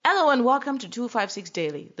and welcome to 256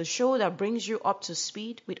 Daily, the show that brings you up to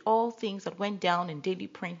speed with all things that went down in daily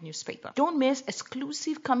print newspaper. Don't miss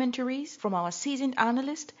exclusive commentaries from our seasoned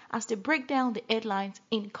analysts as they break down the headlines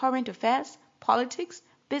in current affairs, politics,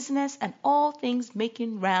 business, and all things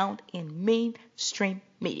making round in mainstream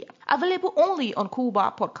media. Available only on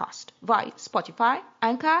Coolbar Podcast via Spotify,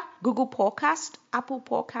 Anchor, Google Podcast, Apple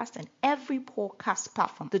Podcast, and every podcast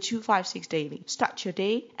platform. The 256 Daily. Start your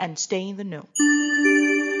day and stay in the know.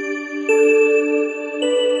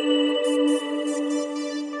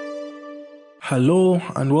 Hello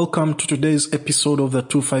and welcome to today's episode of the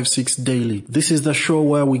 256 Daily. This is the show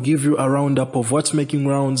where we give you a roundup of what's making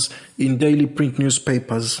rounds in daily print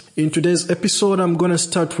newspapers. In today's episode, I'm going to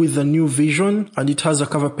start with the New Vision, and it has a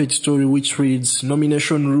cover page story which reads,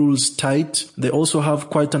 "Nomination rules tight." They also have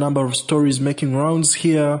quite a number of stories making rounds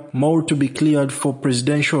here. More to be cleared for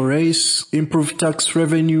presidential race. Improved tax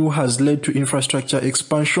revenue has led to infrastructure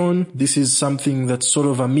expansion. This is something that's sort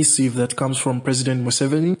of a missive that comes from President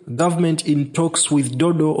Museveni. Government in talks with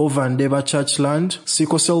Dodo over Ndeba Church land.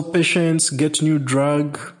 Sickle cell patients get new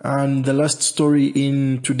drug. And the last story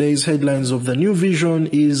in today's headlines of the New Vision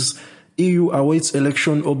is EU awaits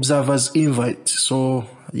election observers invite. So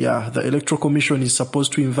the Electoral Commission is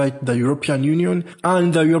supposed to invite the European Union,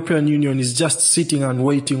 and the European Union is just sitting and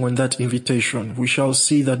waiting on that invitation. We shall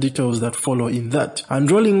see the details that follow in that. And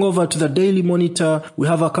rolling over to the Daily Monitor, we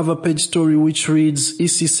have a cover page story which reads,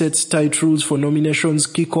 EC sets tight rules for nominations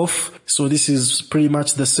kickoff. So this is pretty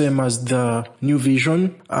much the same as the New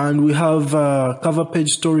Vision. And we have a cover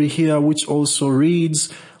page story here which also reads,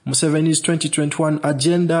 Museveni's 2021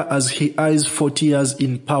 agenda as he eyes 40 years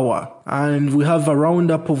in power. And we have a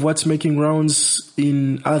roundup of what's making rounds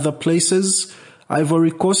in other places. Ivory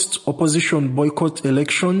Coast, opposition boycott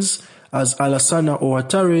elections as Alassane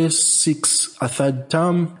Ouattara seeks a third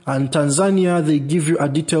term. And Tanzania, they give you a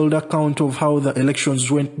detailed account of how the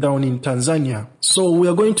elections went down in Tanzania. So we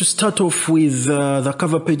are going to start off with the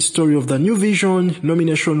cover page story of the New Vision,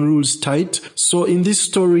 nomination rules tight. So in this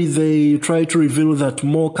story, they try to reveal that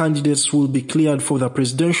more candidates will be cleared for the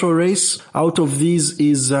presidential race. Out of these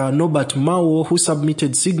is Norbert Mao, who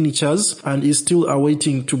submitted signatures and is still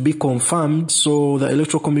awaiting to be confirmed. So the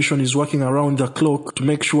Electoral Commission is working around the clock to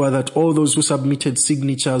make sure that all those who submitted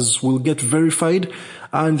signatures will get verified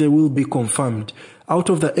and they will be confirmed. Out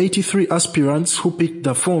of the 83 aspirants who picked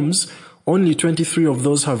the forms, only 23 of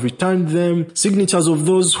those have returned them. Signatures of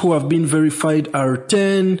those who have been verified are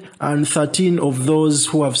 10, and 13 of those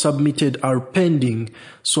who have submitted are pending.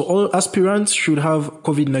 So all aspirants should have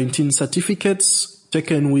COVID-19 certificates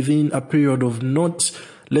taken within a period of not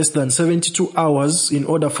less than 72 hours in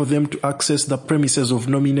order for them to access the premises of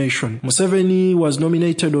nomination. Museveni was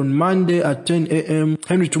nominated on Monday at 10 a.m.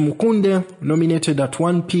 Henry Tumukunde nominated at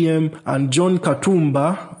 1 p.m. and John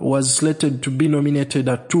Katumba was slated to be nominated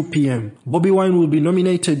at 2 p.m. Bobi Wine will be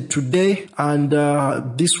nominated today, and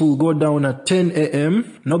this will go down at 10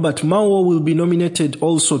 a.m. Norbert Mao will be nominated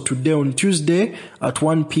also today on Tuesday at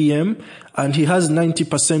 1 p.m. and he has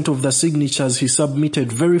 90% of the signatures he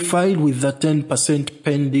submitted verified with the 10%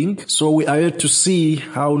 pending. So we are yet to see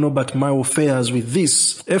how Norbert Mao fares with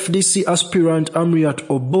this. FDC aspirant Amriat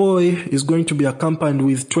Oboy is going to be accompanied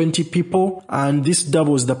with 20 people, and this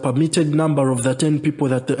doubles the permitted number of the 10 people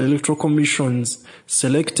that the Electoral Commission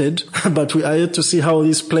selected. But we are yet to see how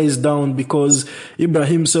this plays down, because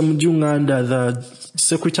Ibrahim Semjunganda, the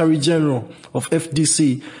Secretary General of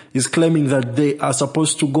FDC, is claiming that they are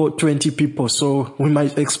supposed to go 20 people, so we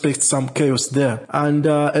might expect some chaos there. And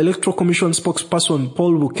Electoral Commission spokesperson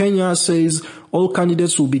Paul Bukenya says all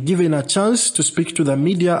candidates will be given a chance to speak to the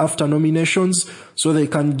media after nominations so they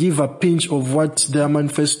can give a pinch of what their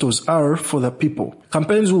manifestos are for the people.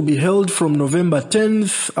 Campaigns will be held from November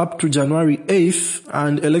 10th up to January 8th,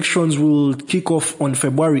 and elections will kick off on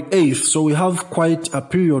February 8th. So we have quite a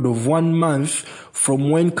period of 1 month from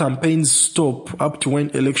when campaigns stop up to when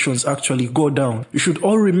elections actually go down. You should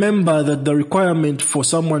all remember that the requirement for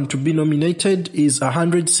someone to be nominated is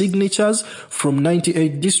 100 signatures from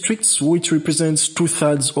 98 districts, which represents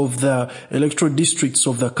 2/3 of the electoral districts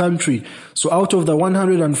of the country. So out of the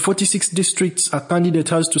 146 districts, a candidate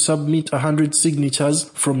has to submit 100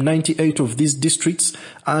 signatures from 98 of these districts,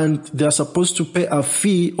 and they are supposed to pay a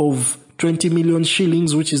fee of 20 million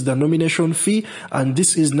shillings, which is the nomination fee, and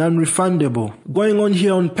this is non-refundable. Going on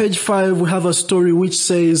here on page 5, we have a story which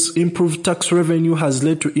says improved tax revenue has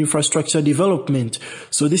led to infrastructure development.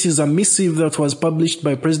 So this is a missive that was published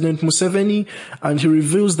by President Museveni, and he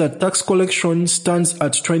reveals that tax collection stands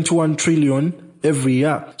at 21 trillion every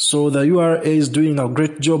year. So the URA is doing a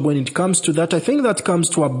great job when it comes to that. I think that comes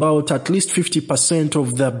to about at least 50%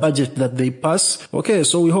 of the budget that they pass. Okay,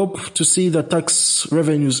 so we hope to see the tax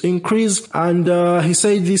revenues increase. And he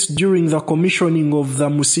said this during the commissioning of the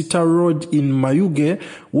Musita Road in Mayuge,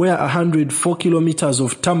 where 104 kilometers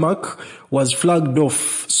of tarmac was flagged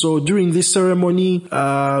off. So during this ceremony,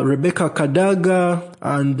 Rebecca Kadaga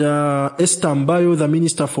and Esther Mbayo, the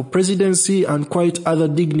Minister for Presidency, and quite other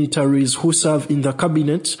dignitaries who serve in the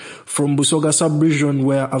cabinet from Busoga sub-region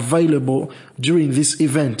were available during this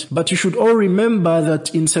event. But you should all remember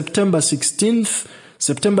that in September 16th,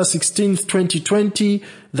 2020,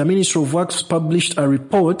 the Ministry of Works published a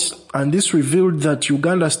report, and this revealed that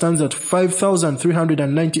Uganda stands at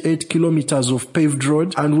 5,398 kilometers of paved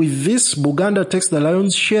road. And with this, Buganda takes the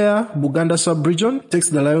lion's share. Buganda sub-region takes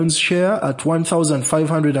the lion's share at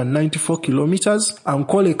 1,594 kilometers.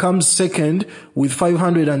 Ankole comes second with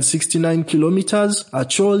 569 kilometers.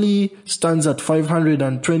 Acholi stands at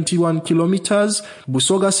 521 kilometers.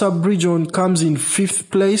 Busoga sub-region comes in fifth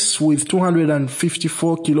place with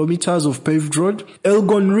 254 kilometers of paved road.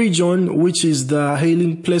 Elgon region, which is the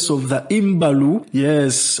hailing place of the Imbalu.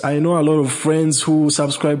 Yes, I know a lot of friends who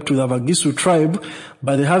subscribe to the Vagisu tribe,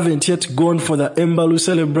 but they haven't yet gone for the Imbalu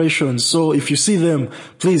celebration. So if you see them,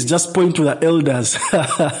 please just point to the elders.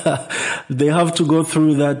 They have to go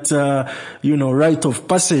through that, rite of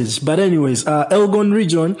passage. But anyways, Elgon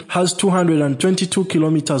region has 222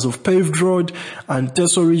 kilometers of paved road, and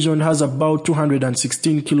Teso region has about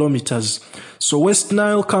 216 kilometers. So West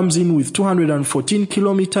Nile comes in with 214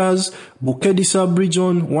 kilometers, Bukedi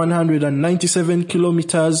sub-region 197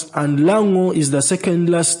 kilometers, and Lango is the second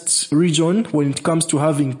last region when it comes to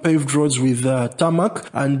having paved roads with tarmac,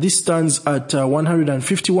 and this stands at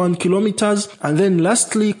 151 kilometers. And then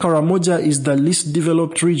lastly, Karamoja is the least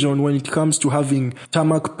developed region when it comes to having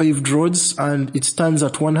tarmac paved roads, and it stands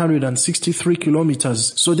at 163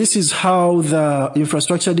 kilometers. So this is how the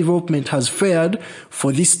infrastructure development has fared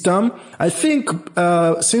for this term. I think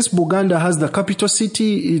since Buganda has the capital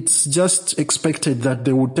city, it's just expected that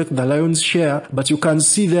they would take the lion's share. But you can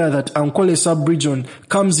see there that Ankole sub-region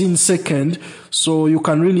comes in second. So you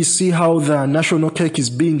can really see how the national cake is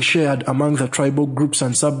being shared among the tribal groups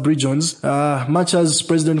and sub-regions. Much as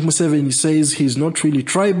President Museveni says he's not really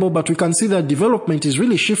tribal, but we can see that development is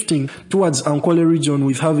really shifting towards Ankole region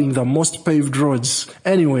with having the most paved roads.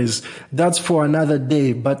 Anyways, that's for another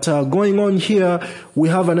day. But going on here, we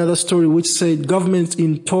have another story which said government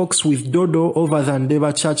in talks with Dodo over the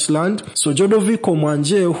Ndeba church land. So Jodoviko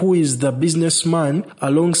Mwanje, who is the businessman,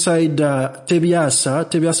 alongside Tebiasa.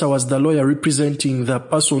 Tebiasa was the lawyer representing the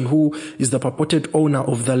person who is the purported owner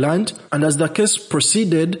of the land. And as the case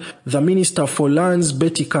proceeded, the Minister for Lands,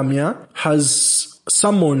 Betty Kamya, has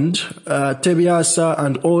summoned Tebiasa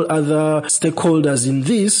and all other stakeholders in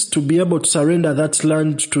this to be able to surrender that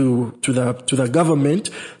land to the government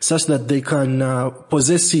such that they can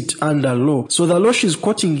possess it under law. So the law she's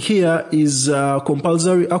quoting here is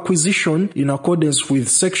compulsory acquisition in accordance with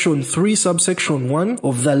Section 3, subsection 1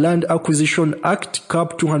 of the Land Acquisition Act,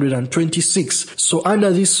 Cap 226. So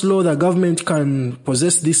under this law, the government can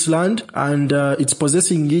possess this land, and it's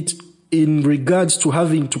possessing it in regards to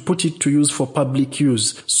having to put it to use for public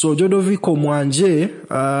use. So Jodoviko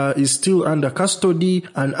Mwanje is still under custody,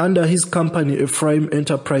 and under his company Ephraim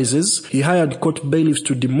Enterprises, he hired court bailiffs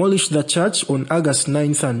to demolish the church on August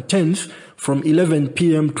 9th and 10th from 11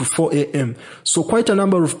 p.m. to 4 a.m. So quite a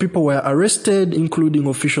number of people were arrested, including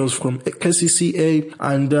officials from KCCA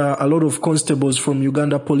and a lot of constables from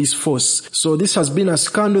Uganda Police Force. So this has been a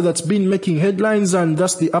scandal that's been making headlines, and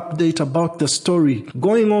that's the update about the story.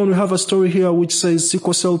 Going on, we have a story here which says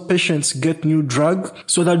sickle cell patients get new drug.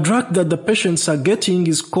 So the drug that the patients are getting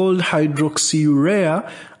is called hydroxyurea,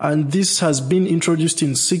 and this has been introduced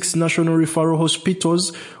in 6 national referral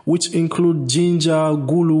hospitals, which include Jinja,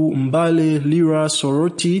 Gulu, Mbale, Lira,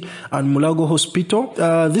 Soroti, and Mulago Hospital.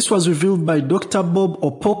 This was revealed by Dr. Bob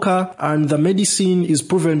Opoka, and the medicine is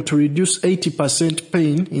proven to reduce 80%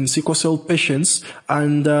 pain in sickle cell patients,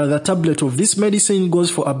 and the tablet of this medicine goes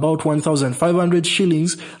for about 1,500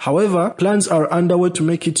 shillings. However, plans are underway to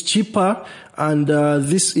make it cheaper, and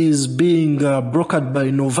this is being brokered by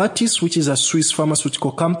Novartis, which is a Swiss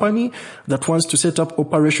pharmaceutical company that wants to set up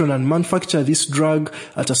operation and manufacture this drug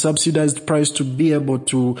at a subsidized price to be able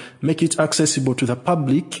to make it accessible to the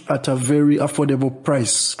public at a very affordable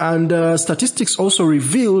price. And statistics also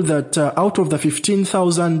reveal that out of the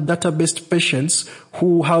 15,000 databased patients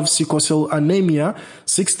who have sickle cell anemia,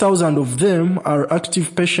 6,000 of them are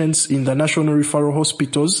active patients in the national referral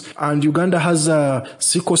hospitals, and Uganda has a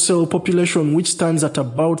sickle cell population population, which stands at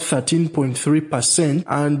about 13.3%,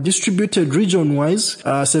 and distributed region-wise,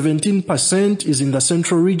 17% is in the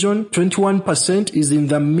central region, 21% is in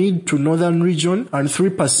the mid to northern region, and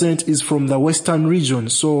 3% is from the western region.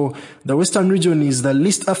 So the western region is the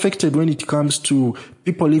least affected when it comes to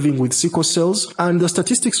people living with sickle cells. And the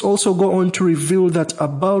statistics also go on to reveal that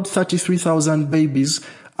about 33,000 babies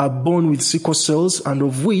are born with sickle cells, and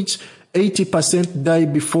of which 80% die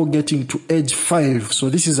before getting to age 5. So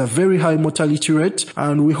this is a very high mortality rate,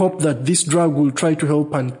 and we hope that this drug will try to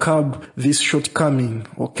help and curb this shortcoming.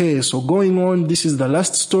 Okay, so going on, this is the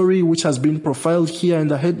last story which has been profiled here in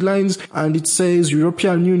the headlines, and it says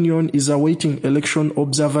European Union is awaiting election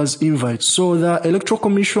observers' invite. So the Electoral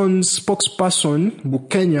Commission's spokesperson,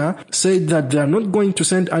 Bukenya, said that they are not going to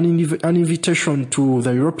send an invitation to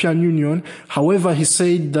the European Union. However, he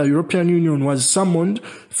said the European Union was summoned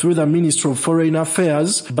through the Minister of Foreign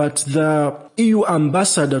Affairs, but the EU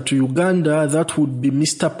ambassador to Uganda, that would be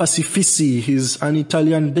Mr. Pacifici, he's an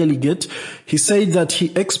Italian delegate, he said that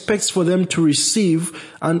he expects for them to receive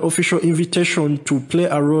an official invitation to play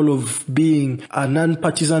a role of being a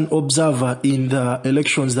non-partisan observer in the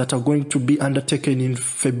elections that are going to be undertaken in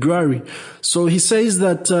February. So he says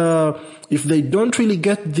that if they don't really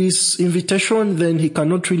get this invitation, then he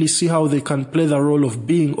cannot really see how they can play the role of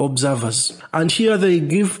being observers. And here they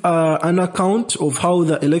give an account of how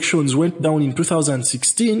the elections went down in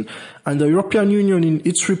 2016, and the European Union in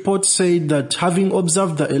its report said that having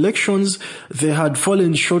observed the elections, they had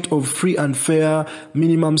fallen short of free and fair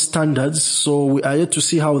minimum standards. So we are yet to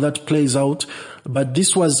see how that plays out. But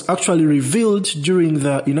this was actually revealed during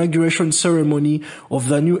the inauguration ceremony of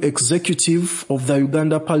the new executive of the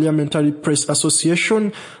Uganda Parliamentary Press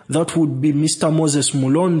Association. That would be Mr. Moses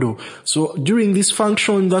Mulondo. So during this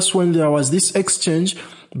function, that's when there was this exchange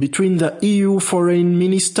between the EU foreign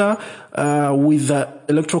minister with the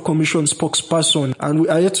Electoral Commission spokesperson, and we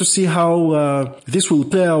are yet to see how this will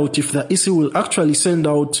play out, if the EC will actually send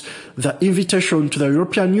out the invitation to the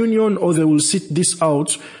European Union, or they will sit this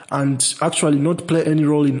out and actually not play any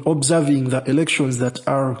role in observing the elections that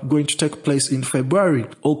are going to take place in February.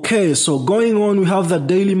 Okay, so going on, we have the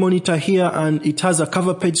Daily Monitor here, and it has a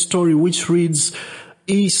cover page story which reads,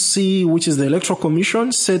 EC, which is the Electoral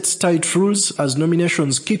Commission, sets tight rules as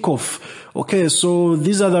nominations kick off. Okay, so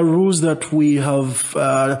these are the rules that we have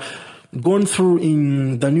gone through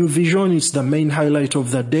in the new vision. It's the main highlight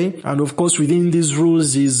of the day. And of course, within these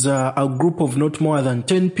rules is a group of not more than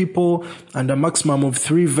 10 people and a maximum of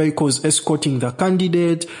 3 vehicles escorting the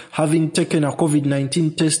candidate, having taken a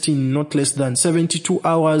COVID-19 test in not less than 72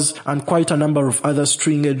 hours, and quite a number of other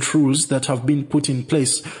stringent rules that have been put in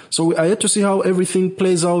place. So we are yet to see how everything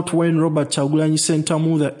plays out when Robert Chagulanyi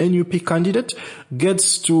Sentamu, the NUP candidate,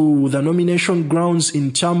 gets to the nomination grounds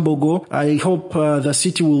in Chambogo. I hope the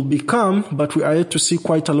city will be calm, but we are yet to see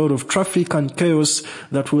quite a lot of traffic and chaos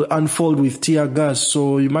that will unfold with tear gas.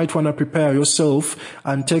 So you might want to prepare yourself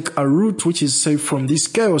and take a route which is safe from this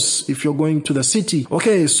chaos if you're going to the city.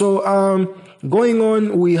 Okay, so going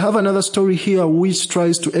on, we have another story here which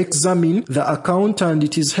tries to examine the account, and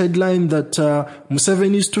it is headlined that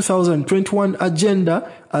Museveni's 2021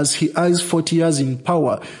 agenda as he eyes 40 years in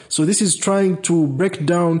power. So this is trying to break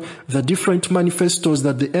down the different manifestos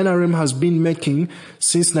that the NRM has been making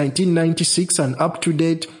since 1996 and up to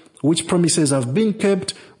date. Which promises have been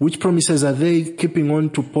kept? Which promises are they keeping on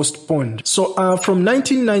to postpone? So from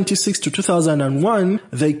 1996 to 2001,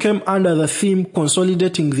 they came under the theme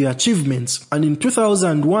consolidating the achievements. And in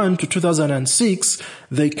 2001 to 2006,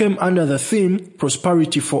 they came under the theme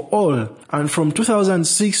prosperity for all. And from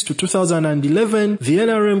 2006 to 2011, the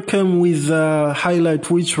NRM came with a highlight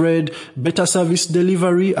which read better service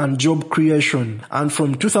delivery and job creation. And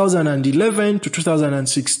from 2011 to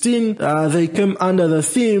 2016, they came under the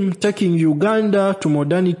theme taking Uganda to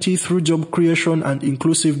modernity through job creation and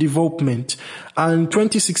inclusive development. And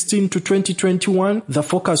 2016 to 2021, the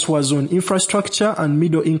focus was on infrastructure and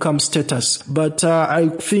middle income status. But I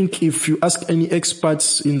think if you ask any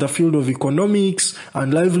experts in the field of economics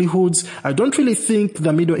and livelihoods, I don't really think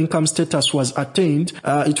the middle income status was attained.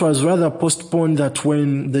 It was rather postponed, that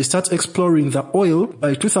when they start exploring the oil,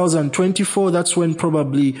 by 2024, that's when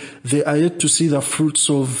probably they are yet to see the fruits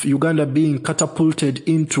of Uganda being catapulted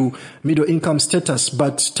into middle income status.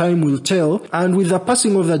 But time will tell. And with the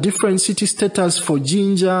passing of the different city status for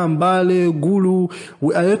Jinja, Mbale, Gulu,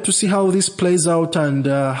 we are yet to see how this plays out and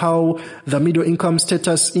how the middle income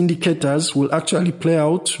status indicators will actually play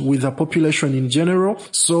out with the population in general.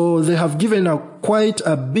 So they have given quite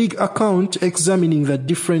a big account examining the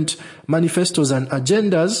different manifestos and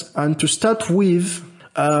agendas. And to start with,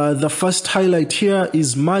 The first highlight here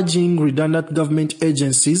is merging redundant government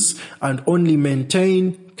agencies and only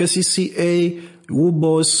maintain KCCA,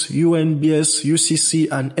 WUBOS, UNBS,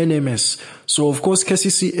 UCC, and NMS. So of course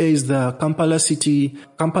KCCA is the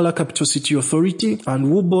Kampala Capital City Authority, and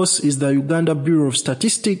WUBOS is the Uganda Bureau of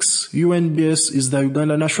Statistics, UNBS is the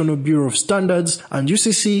Uganda National Bureau of Standards, and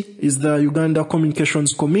UCC is the Uganda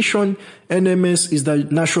Communications Commission, NMS is the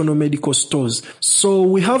National Medical Stores. So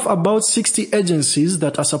we have about 60 agencies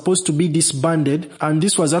that are supposed to be disbanded, and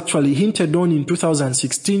this was actually hinted on in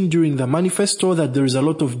 2016 during the manifesto that there is a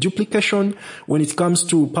lot of duplication when it comes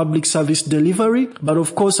to public service delivery. But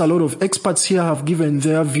of course, a lot of experts here have given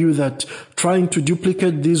their view that trying to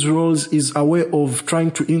duplicate these roles is a way of trying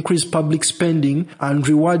to increase public spending and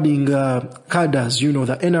rewarding cadres,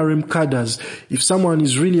 the NRM cadres. If someone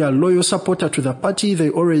is really a loyal supporter to the party, they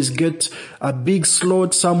always get a big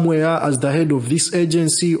slot somewhere as the head of this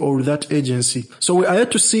agency or that agency. So we are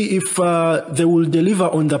yet to see if they will deliver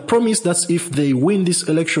on the promise. That's if they win this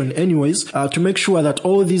election anyways, to make sure that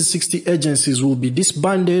all these 60 agencies will be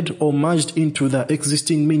disbanded or merged into the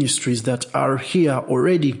existing ministries that are here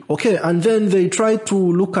already. Okay, and then they try to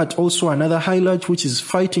look at also another highlight, which is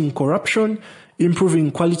fighting corruption, improving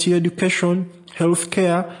quality education,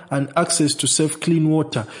 healthcare, and access to safe clean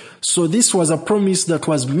water. So this was a promise that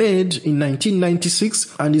was made in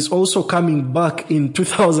 1996 and is also coming back in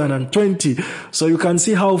 2020. So you can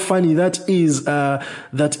see how funny that is,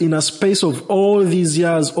 that in a space of all these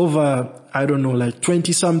years, over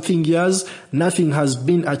 20 something years, nothing has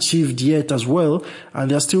been achieved yet as well. And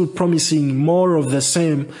they're still promising more of the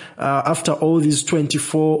same, after all these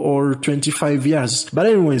 24 or 25 years. But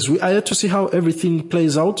anyways, we are yet to see how everything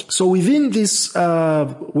plays out. So within this,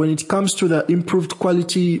 when it comes to the improved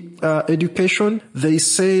quality, education, they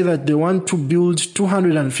say that they want to build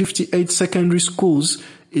 258 secondary schools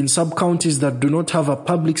in sub-counties that do not have a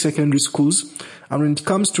public secondary schools. And when it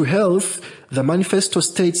comes to health, the manifesto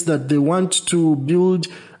states that they want to build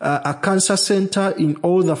a cancer center in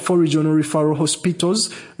all the 4 regional referral hospitals.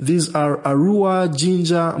 These are Arua,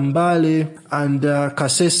 Jinja, Mbale, and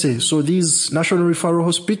Kasese. So these national referral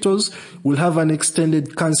hospitals will have an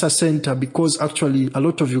extended cancer center because actually a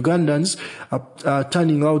lot of Ugandans are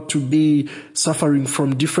turning out to be suffering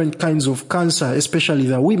from different kinds of cancer, especially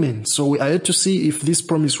the women. So we are yet to see if this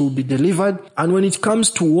promise will be delivered. And when it comes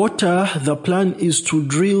to water, the plan is to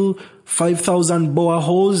drill 5,000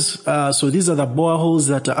 boreholes. So these are the boreholes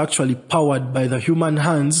that are actually powered by the human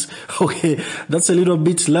hands. Okay, that's a little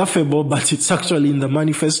bit laughable, but it's actually in the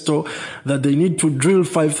manifesto that they need to drill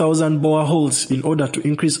 5,000 boreholes in order to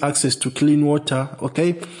increase access to clean water.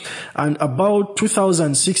 Okay, and about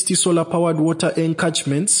 2,060 solar powered water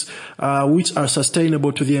encatchments, which are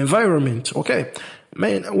sustainable to the environment. Okay.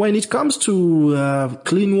 Man, when it comes to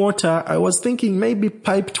clean water, I was thinking maybe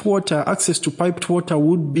piped water, access to piped water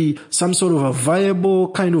would be some sort of a viable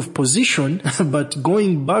kind of position, but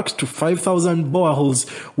going back to 5,000 boreholes,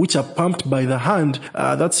 which are pumped by the hand,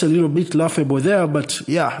 that's a little bit laughable there, but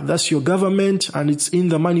yeah, that's your government and it's in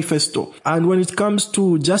the manifesto. And when it comes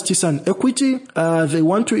to justice and equity, they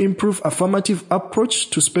want to improve affirmative approach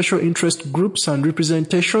to special interest groups and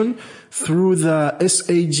representation through the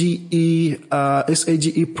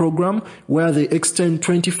SAGE program, where they extend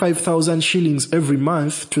 25,000 shillings every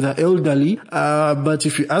month to the elderly. But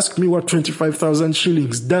if you ask me what 25,000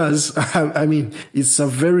 shillings does, I mean, it's a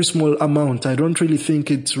very small amount. I don't really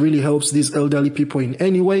think it really helps these elderly people in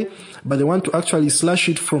any way, but they want to actually slash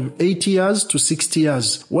it from 80 years to 60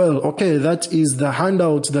 years. Well, okay, that is the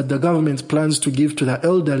handout that the government plans to give to the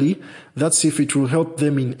elderly. That's if it will help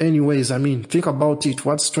them in any ways. I mean, think about it.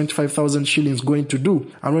 What's 25,000 shillings going to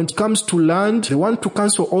do? And when it comes to land, they want to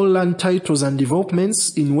cancel all land titles and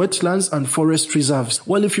developments in wetlands and forest reserves.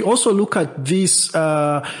 Well, if you also look at this,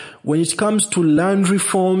 when it comes to land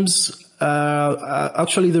reforms,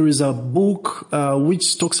 actually there is a book,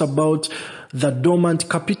 which talks about the dormant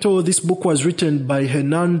capital. This book was written by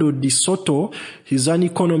Hernando de Soto. He's an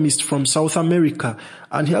economist from South America.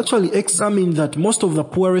 And he actually examined that most of the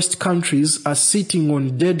poorest countries are sitting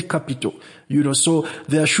on dead capital. So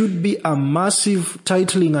there should be a massive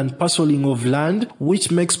titling and parceling of land,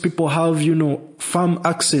 which makes people have, firm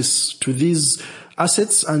access to these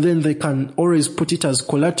assets, and then they can always put it as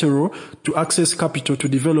collateral to access capital to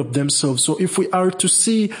develop themselves. So if we are to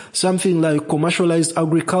see something like commercialized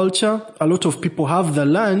agriculture, a lot of people have the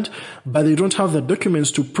land, but they don't have the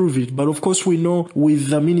documents to prove it. But of course we know with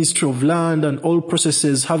the Ministry of Land and all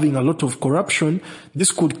processes having a lot of corruption,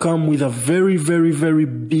 this could come with a very, very, very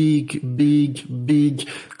big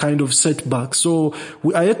kind of setback. So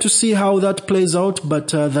we are yet to see how that plays out, but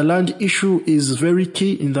the land issue is very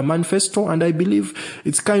key in the manifesto, and I believe believe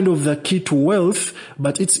it's kind of the key to wealth,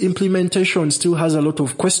 but its implementation still has a lot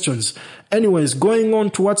of questions. Anyways, going on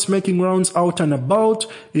to what's making rounds out and about,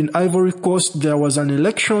 in Ivory Coast there was an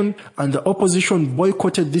election and the opposition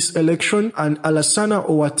boycotted this election, and Alassane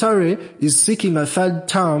Ouattara is seeking a third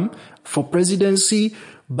term for presidency,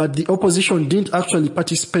 but the opposition didn't actually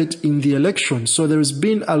participate in the election. So there's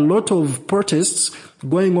been a lot of protests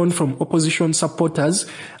going on from opposition supporters,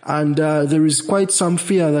 and there is quite some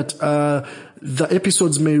fear that the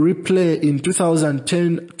episodes may replay in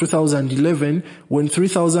 2010, 2011, when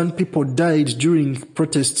 3,000 people died during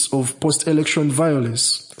protests of post-election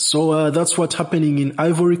violence. So that's what's happening in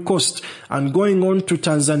Ivory Coast. And going on to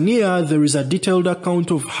Tanzania, there is a detailed account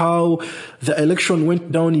of how the election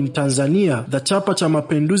went down in Tanzania. The Chapa cha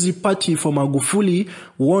Mapinduzi party for Magufuli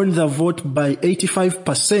won the vote by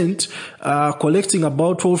 85%, collecting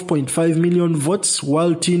about 12.5 million votes,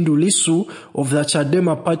 while Tundu Lissu of the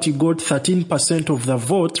Chadema party got 13% of the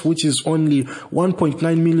vote, which is only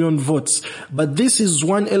 1.9 million votes. But this is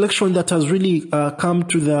one election that has really come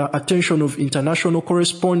to the attention of international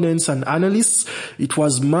correspondents and analysts. It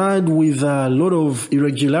was marred with a lot of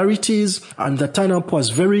irregularities, and the turnout was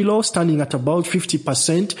very low, standing at about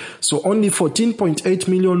 50%. So only 14.8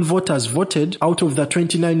 million voters voted out of the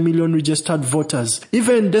 29 million registered voters.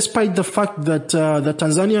 Even despite the fact that the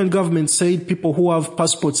Tanzanian government said people who have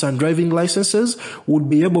passports and driving licenses would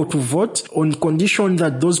be able to vote on condition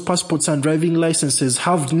that those passports and driving licenses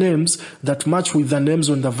have names that match with the names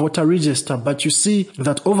on the voter register. But you see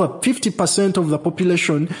that over 50% of the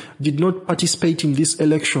population did not participate in this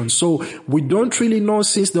election. So we don't really know,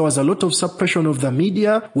 since there was a lot of suppression of the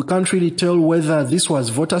media. We can't really tell whether this was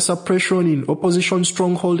voter suppression in opposition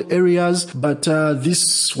stronghold areas, but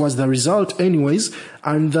this was the result anyways.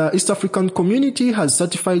 And the East African community has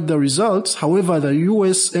certified the results. However, the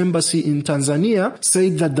US embassy in Tanzania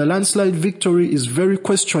said that the landslide victory is very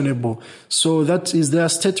questionable. So that is their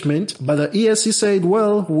statement. But the ESC said,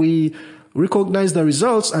 well, we recognize the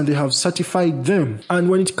results and they have certified them. And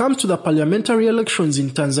when it comes to the parliamentary elections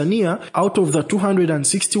in Tanzania, out of the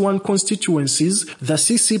 261 constituencies, the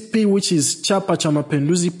CCP, which is Chapa cha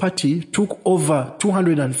Mapinduzi party, took over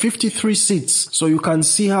 253 seats. So you can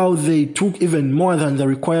see how they took even more than the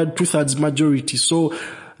required 2/3 majority. So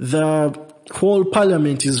the whole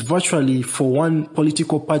parliament is virtually for one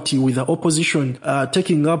political party, with the opposition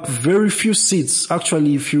taking up very few seats.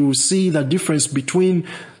 Actually, if you see the difference between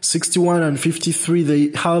 61 and 53,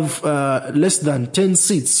 they have less than 10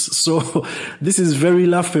 seats. So this is very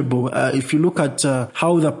laughable. If you look at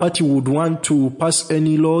how the party would want to pass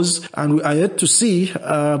any laws, and I yet to see,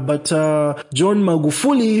 but John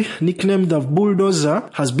Magufuli, nicknamed the Bulldozer,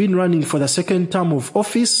 has been running for the second term of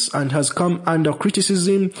office and has come under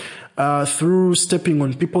criticism through stepping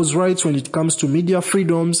on people's rights when it comes to media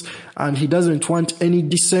freedoms, and he doesn't want any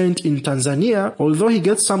dissent in Tanzania, although he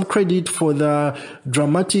gets some credit for the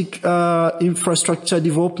dramatic infrastructure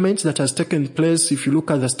development that has taken place. If you look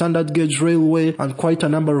at the standard gauge railway and quite a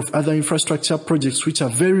number of other infrastructure projects which are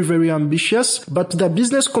very, very ambitious. But the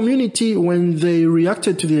business community, when they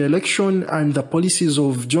reacted to the election and the policies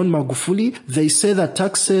of John Magufuli, they say that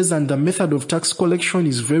taxes and the method of tax collection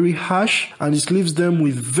is very harsh, and it leaves them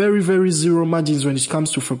with very, very zero margins when it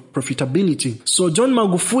comes to profitability. So John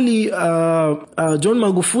Magufuli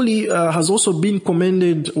has also been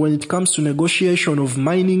commended when it comes to negotiation of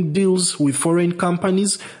mining deals with foreign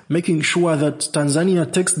companies, making sure that Tanzania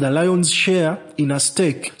takes the lion's share in a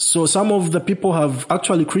stake. So some of the people have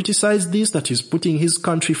actually criticized this, that he's putting his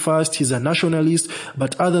country first, he's a nationalist,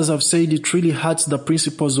 but others have said it really hurts the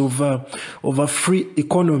principles of a free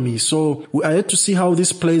economy. So we are yet to see how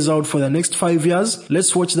this plays out for the next 5 years.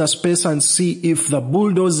 Let's watch the space and see if the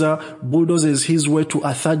bulldozer bulldozes his way to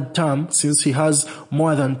a third term, since he has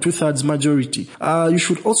more than 2/3 majority. You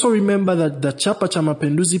should also remember that the Chapa cha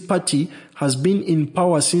Mapinduzi party has been in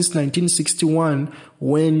power since 1961,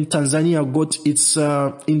 when Tanzania got its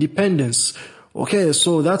independence. Okay,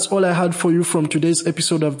 so that's all I had for you from today's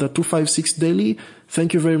episode of the 256 Daily.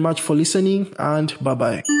 Thank you very much for listening, and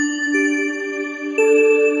bye-bye.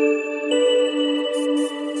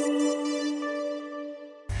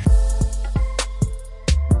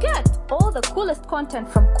 Get all the coolest content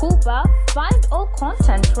from Kuba. Find all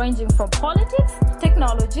content ranging from politics,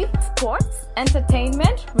 technology, sports,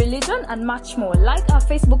 entertainment, religion, and much more. Like our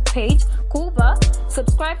Facebook page, Kuba.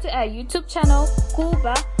 Subscribe to our YouTube channel,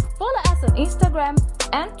 Kuba. Follow us on Instagram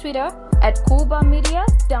and Twitter at Kuba Media.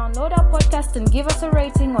 Download our podcast and give us a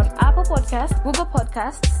rating on Apple Podcasts, Google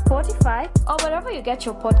Podcasts, Spotify, or wherever you get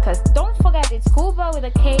your podcast. Don't forget, it's Kuba with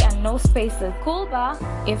a K and no spaces. Kuba,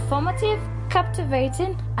 informative,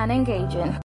 captivating, and engaging.